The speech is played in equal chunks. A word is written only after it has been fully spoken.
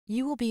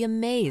You will be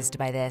amazed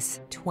by this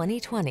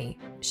 2020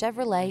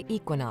 Chevrolet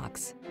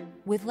Equinox.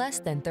 With less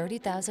than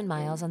 30,000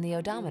 miles on the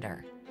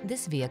odometer,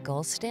 this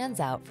vehicle stands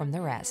out from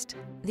the rest.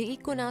 The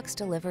Equinox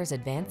delivers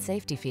advanced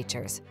safety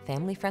features,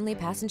 family-friendly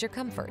passenger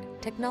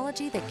comfort,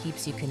 technology that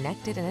keeps you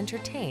connected and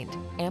entertained,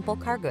 ample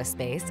cargo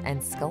space,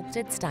 and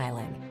sculpted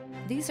styling.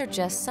 These are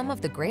just some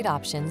of the great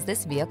options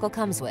this vehicle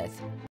comes with: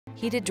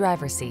 heated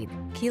driver's seat,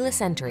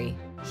 keyless entry,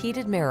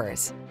 heated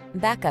mirrors,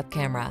 backup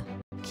camera,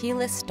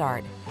 keyless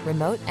start,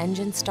 remote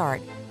engine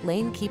start,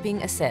 lane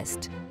keeping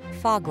assist,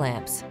 fog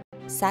lamps,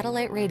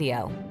 satellite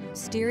radio,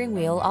 steering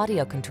wheel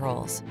audio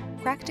controls.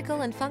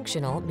 Practical and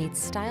functional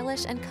meets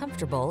stylish and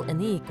comfortable in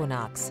the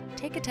Equinox.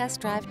 Take a test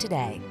drive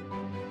today.